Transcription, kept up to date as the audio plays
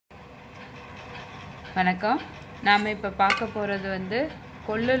வணக்கம். நாம் இப்போ பார்க்க போகிறது வந்து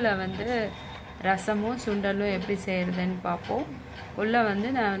கொல்லில் வந்து ரசமும் சுண்டலும் எப்படி செய்கிறதுன்னு பார்ப்போம். கொல்லை வந்து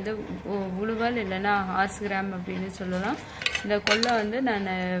நான் வந்து உழுவல் இல்லைன்னா ஹார்ஸ்கிராம் அப்படின்னு சொல்லலாம். இந்த கொல்லை வந்து நான்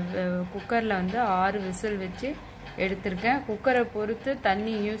குக்கரில் வந்து 6 விசில் வச்சு எடுத்திருக்கேன். குக்கரை பொறுத்து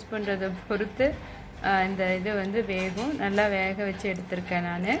தண்ணி யூஸ் பண்ணுறதை பொறுத்து இந்த இது வந்து வேகும். நல்லா வேக வச்சு எடுத்திருக்கேன்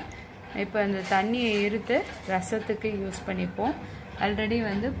நான். இப்போ அந்த தண்ணியை இருத்து ரசத்துக்கு யூஸ் பண்ணிப்போம். ஆல்ரெடி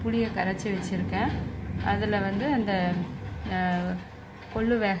வந்து புளியை கரைச்சி வச்சுருக்கேன். அதில் வந்து அந்த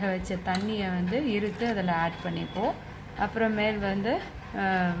கொள்ளு வேக வச்ச தண்ணியை வந்து இருத்து அதில் ஆட் பண்ணிப்போம். அப்புறமேல் வந்து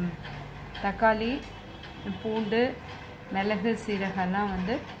தக்காளி, பூண்டு, மிளகு, சீரகம்லாம்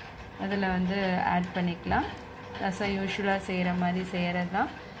வந்து அதில் வந்து ஆட் பண்ணிக்கலாம். ரசம் யூஸ்வலாக செய்கிற மாதிரி செய்கிறது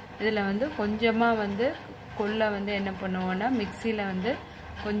தான். இதில் வந்து கொஞ்சமாக வந்து கொல்லை வந்து என்ன பண்ணுவோன்னா மிக்சியில் வந்து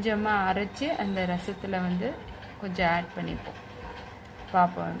கொஞ்சமாக அரைச்சி அந்த ரசத்தில் வந்து கொஞ்சம் ஆட் பண்ணிப்போம்.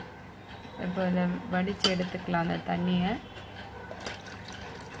 பார்ப்போம். இப்போ இதை வடித்து எடுத்துக்கலாம் அந்த தண்ணியை.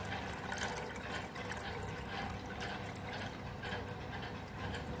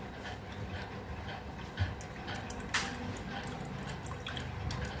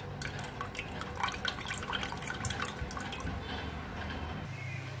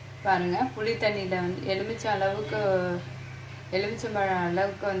 பாருங்கள், புளி தண்ணியில் வந்து எலுமிச்சம்பழம்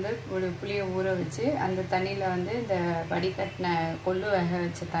அளவுக்கு வந்து புளியை ஊற வச்சு அந்த தண்ணியில் வந்து இந்த வடிகட்டின கொள்ளு வேக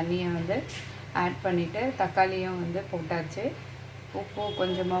வச்ச தண்ணியை வந்து ஆட் பண்ணிவிட்டு தக்காளியும் வந்து போட்டாச்சு. உப்பு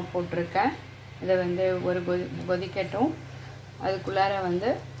கொஞ்சமாக போட்டிருக்கேன். இதை வந்து ஒரு கொதிக்கட்டும். அதுக்குள்ளார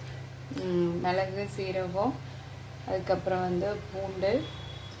வந்து மிளகு, சீரகம், அதுக்கப்புறம் வந்து பூண்டு,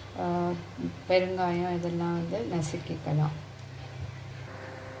 பெருங்காயம் இதெல்லாம் வந்து நசுக்கிக்கலாம்.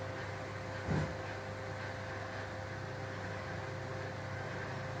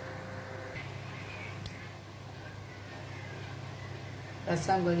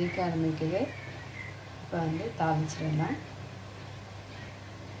 ரசம் கொதிக்க ஆரம்பிக்குது. இப்போ வந்து தாளிச்சிடலாம்.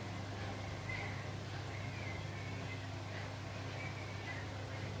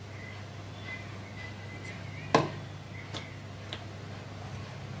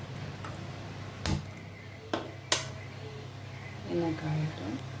 எண்ணெய்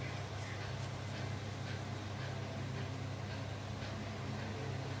காயட்டும்.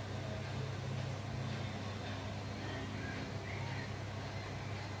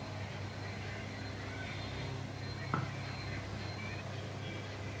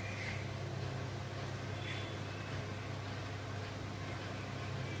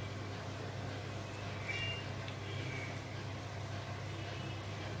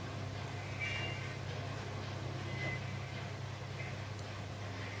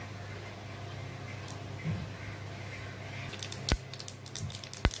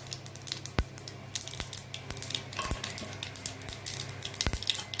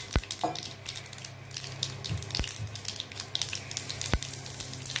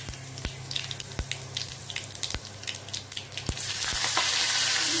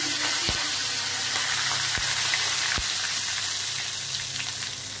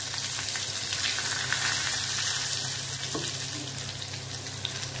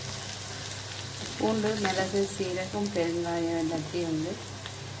 பூண்டு, மிளகு, சீரகம், பெருங்காயம் எல்லாத்தையும் வந்து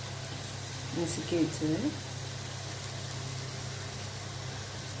நசுக்கி வச்சது.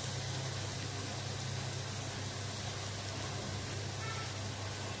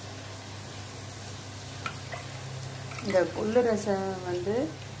 இந்த கொள்ளு ரசம் வந்து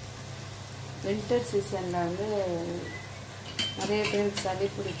வின்டர் சீசனில் வந்து நிறைய பேருக்கு சளி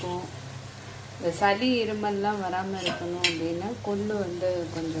பிடிக்கும். இந்த சளி இருமல்லாம் வராமல் இருக்கணும் அப்படின்னா கொள்ளு வந்து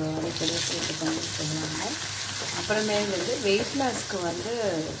கொஞ்சம் அடிக்கடி சேர்த்துக்கணும்னு சொல்லுவாங்க. அப்புறமே வந்து வெயிட் லாஸ்க்கு வந்து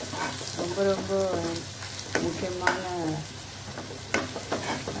ரொம்ப ரொம்ப முக்கியமான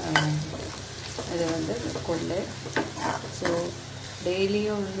இது வந்து கொள்ளு. ஸோ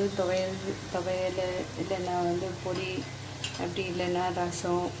டெய்லியும் வந்து துவையல் இல்லைன்னா வந்து பொடி, அப்படி இல்லைன்னா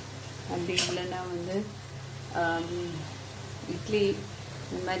ரசம், அப்படி இல்லைன்னா வந்து இட்லி,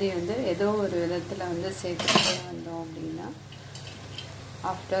 இந்த மாதிரி வந்து ஏதோ ஒரு விதத்தில் வந்து சேர்த்துக்கிட்டே வந்தோம் அப்படின்னா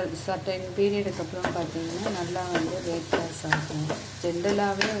ஆஃப்டர் சர்டன் பீரியடுக்கு அப்புறம் பார்த்திங்கன்னா நல்லா வந்து வெயிட் லாஸ் ஆகும்.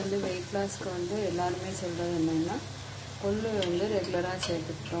 ஜென்ரலாகவே வந்து வெயிட் லாஸ்க்கு வந்து எல்லாருமே சொல்கிறது என்னென்னா கொள்ளு வந்து ரெகுலராக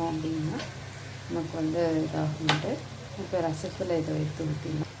சேர்த்துக்கிட்டோம் அப்படின்னா நமக்கு வந்து இதாகும்ட்டு. இப்போ ரசத்தில் இதை வைத்து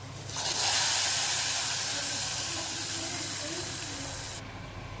ஊற்றிடலாம்.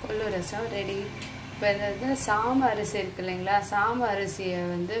 கொள்ளு ரசம் ரெடி. இப்போ இந்த சாம அரிசி இருக்குது இல்லைங்களா, சாம அரிசியை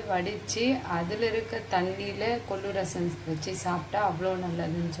வந்து வடித்து அதில் இருக்க தண்ணியில் கொள்ளு ரசம் வச்சு சாப்பிட்டா அவ்வளோ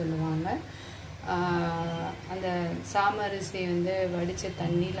நல்லதுன்னு சொல்லுவாங்க. அந்த சாம அரிசி வந்து வடித்த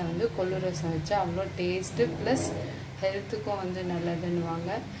தண்ணியில் வந்து கொள்ளு ரசம் வச்சா அவ்வளோ டேஸ்ட்டு ப்ளஸ் ஹெல்த்துக்கும் வந்து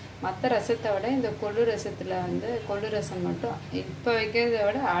நல்லதுன்னுவாங்க. மற்ற ரசத்தை விட இந்த கொள்ளு ரசத்தில் வந்து கொள்ளு ரசம் மட்டும் இப்போ வைக்கிறத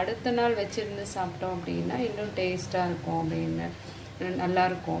விட அடுத்த நாள் வச்சுருந்து சாப்பிட்டோம் அப்படின்னா இன்னும் டேஸ்ட்டாக இருக்கும் அப்படின்னு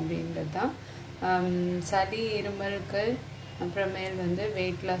நல்லாயிருக்கும் அப்படின்றது தான். சளி இருமலுக்கு அப்புறமேல் வந்து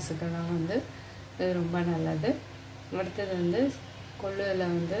வெயிட் லாஸுக்கெல்லாம் வந்து இது ரொம்ப நல்லது. அடுத்தது வந்து கொள்ளுல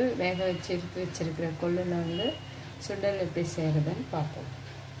வந்து வேக வச்சிருக்கிற கொள்ளுல வந்து சுண்டல் எப்படி செய்கிறதுன்னு பார்ப்போம்.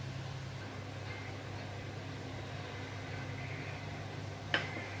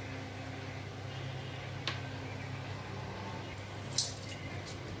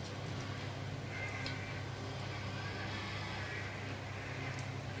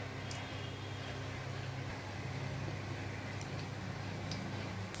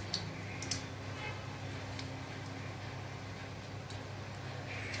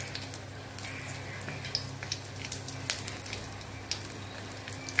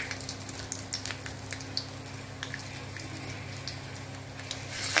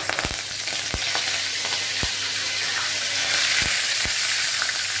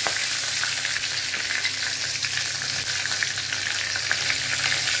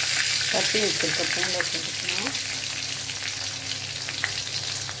 தட்டி வச்சிருக்க பூண்டை போட்டுக்கலாம்.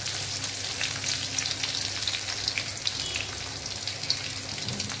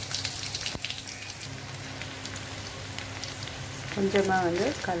 கொஞ்சமாக வந்து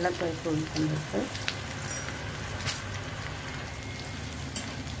கடலைப்பருப்பு உளுத்தம்பருப்பு,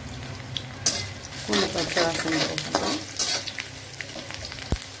 பூண்டு பச்சை வாசனை போட்டுக்கலாம்.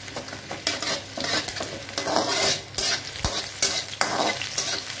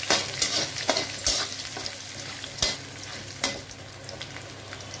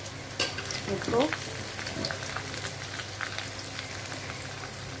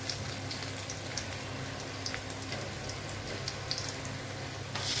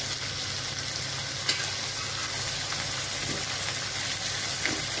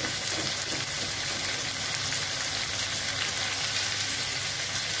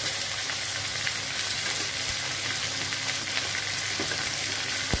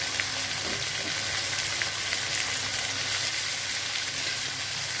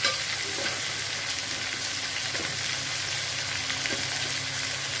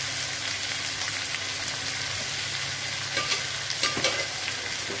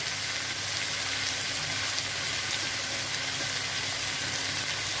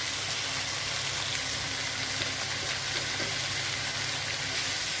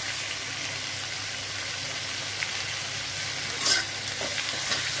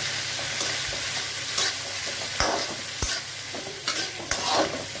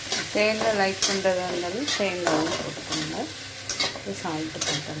 இப்போ தேங்காய் லைக் பண்ணுறதா இருந்தாலும் தேங்காயும் போட்டுக்கோங்க. சால்ட்டு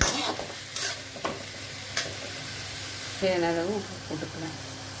போட்டுக்கலாம். தேவையான அளவு உப்பு போட்டுக்கலாம்.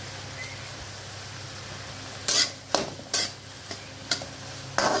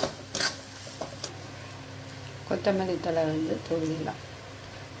 கொத்தமல்லி தழை வந்து தூவிடலாம்.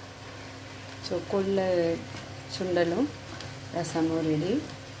 ஸோ கொள்ளு சுண்டலும் ரசமும் ரெடி.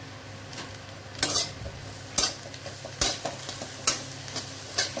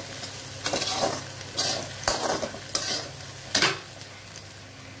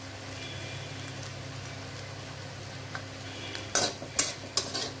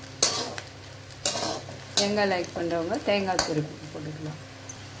 தேங்காய் லைக் பண்ணுறவங்க தேங்காய் துருவி போட்டுக்கலாம்.